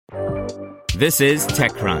This is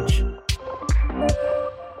TechCrunch.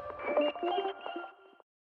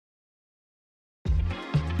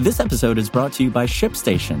 This episode is brought to you by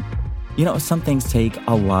ShipStation. You know, some things take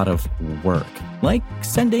a lot of work, like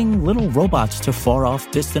sending little robots to far-off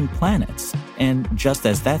distant planets. And just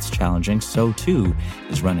as that's challenging, so too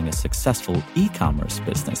is running a successful e-commerce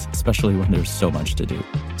business, especially when there's so much to do.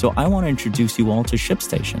 So I want to introduce you all to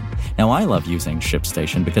ShipStation. Now, I love using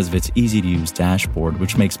ShipStation because of its easy-to-use dashboard,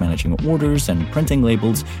 which makes managing orders and printing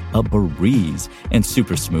labels a breeze and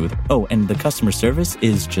super smooth. Oh, and the customer service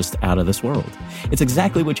is just out of this world. It's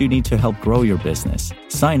exactly what you need to help grow your business.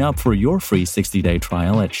 Sign up for your free 60-day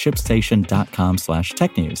trial at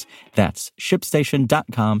shipstation.com/technews. That's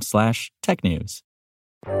shipstation.com/technews.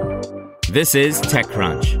 This is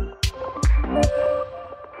TechCrunch.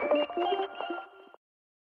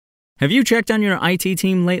 Have you checked on your IT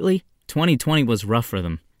team lately? 2020 was rough for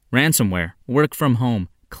them. Ransomware, work from home,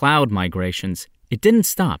 cloud migrations. It didn't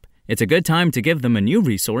stop. It's a good time to give them a new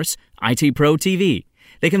resource, IT Pro TV.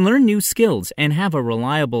 They can learn new skills and have a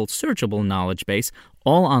reliable, searchable knowledge base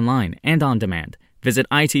all online and on demand. Visit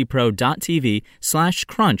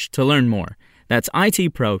itpro.tv/crunch to learn more. That's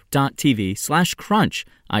itpro.tv/crunch,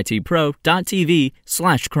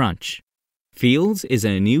 itpro.tv/crunch. Fields is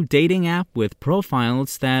a new dating app with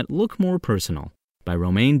profiles that look more personal, by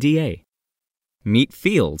Romain Dillet. Meet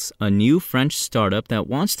Fields, a new French startup that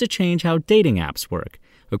wants to change how dating apps work.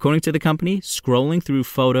 According to the company, scrolling through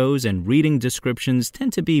photos and reading descriptions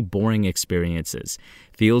tend to be boring experiences.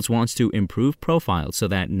 Fields wants to improve profiles so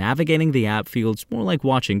that navigating the app feels more like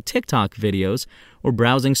watching TikTok videos or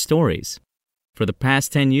browsing stories. For the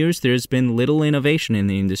past 10 years, there's been little innovation in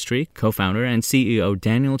the industry, co-founder and CEO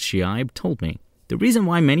Daniel Shiaib told me. The reason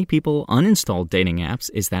why many people uninstall dating apps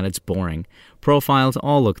is that it's boring. Profiles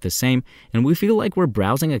all look the same, and we feel like we're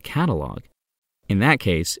browsing a catalog. In that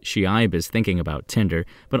case, Shiaib is thinking about Tinder,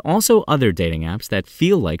 but also other dating apps that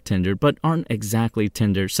feel like Tinder but aren't exactly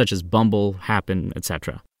Tinder, such as Bumble, Happen,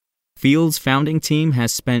 etc. Fields' founding team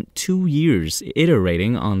has spent 2 years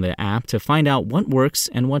iterating on the app to find out what works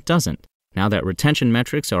and what doesn't. Now that retention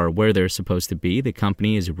metrics are where they're supposed to be, the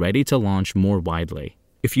company is ready to launch more widely.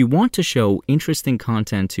 If you want to show interesting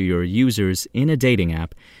content to your users in a dating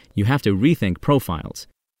app, you have to rethink profiles.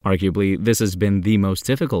 Arguably, this has been the most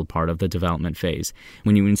difficult part of the development phase.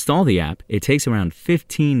 When you install the app, it takes around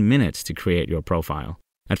 15 minutes to create your profile.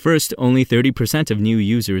 At first, only 30% of new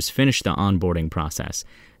users finish the onboarding process.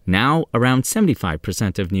 Now, around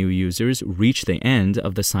 75% of new users reach the end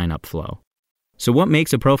of the sign-up flow. So what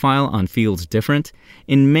makes a profile on Fields different?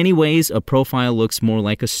 In many ways, a profile looks more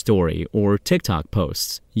like a story or TikTok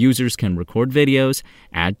posts. Users can record videos,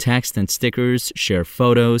 add text and stickers, share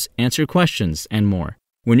photos, answer questions, and more.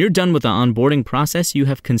 When you're done with the onboarding process, you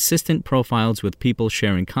have consistent profiles with people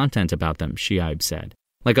sharing content about them, Shiaib said.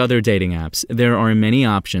 Like other dating apps, there are many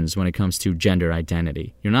options when it comes to gender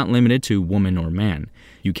identity. You're not limited to woman or man.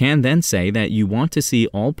 You can then say that you want to see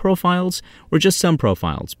all profiles or just some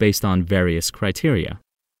profiles based on various criteria.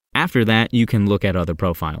 After that, you can look at other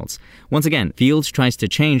profiles. Once again, Fields tries to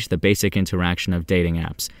change the basic interaction of dating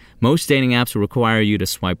apps. Most dating apps require you to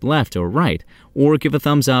swipe left or right, or give a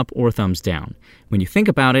thumbs up or thumbs down. When you think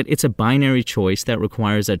about it, it's a binary choice that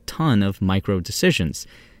requires a ton of micro decisions.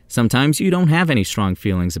 Sometimes you don't have any strong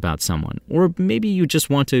feelings about someone, or maybe you just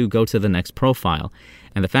want to go to the next profile.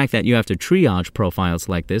 And the fact that you have to triage profiles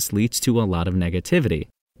like this leads to a lot of negativity.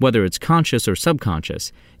 Whether it's conscious or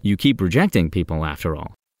subconscious, you keep rejecting people after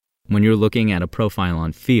all. When you're looking at a profile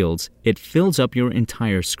on Fields, it fills up your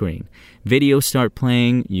entire screen. Videos start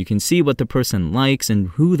playing, you can see what the person likes and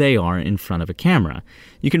who they are in front of a camera.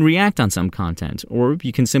 You can react on some content, or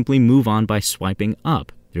you can simply move on by swiping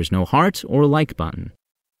up. There's no heart or like button.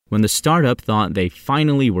 When the startup thought they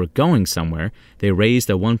finally were going somewhere, they raised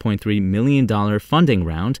a $1.3 million funding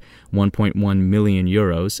round, 1.1 million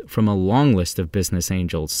euros, from a long list of business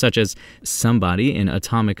angels, such as somebody in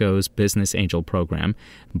Atomico's business angel program,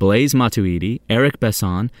 Blaise Matuidi, Eric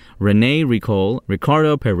Besson, René Ricol,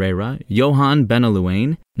 Ricardo Pereira, Johan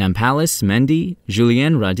Benelouane, Nampalis Mendy,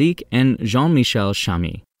 Julien Radic, and Jean-Michel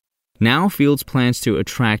Chamy. Now, Fields plans to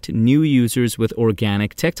attract new users with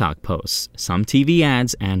organic TikTok posts, some TV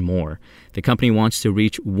ads, and more. The company wants to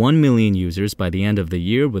reach 1 million users by the end of the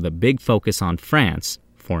year with a big focus on France,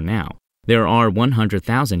 for now. There are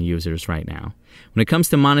 100,000 users right now. When it comes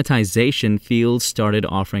to monetization, Fields started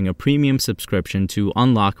offering a premium subscription to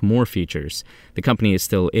unlock more features. The company is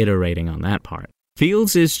still iterating on that part.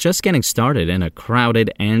 Fields is just getting started in a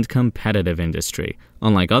crowded and competitive industry.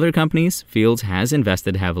 Unlike other companies, Fields has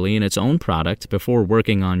invested heavily in its own product before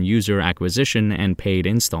working on user acquisition and paid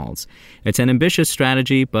installs. It's an ambitious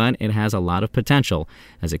strategy, but it has a lot of potential,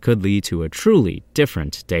 as it could lead to a truly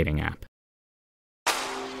different dating app.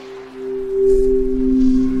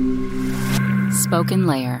 Spoken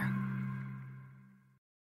Layer.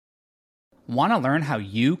 Want to learn how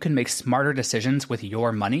you can make smarter decisions with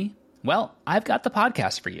your money? Well, I've got the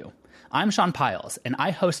podcast for you. I'm Sean Piles, and I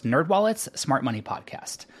host NerdWallet's Smart Money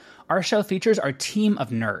Podcast. Our show features our team of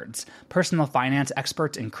nerds, personal finance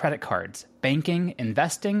experts in credit cards, banking,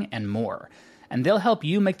 investing, and more. And they'll help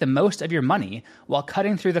you make the most of your money while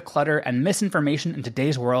cutting through the clutter and misinformation in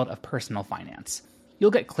today's world of personal finance. You'll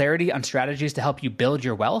get clarity on strategies to help you build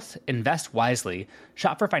your wealth, invest wisely,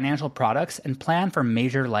 shop for financial products, and plan for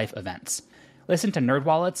major life events. Listen to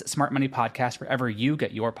NerdWallet's Smart Money Podcast wherever you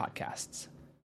get your podcasts.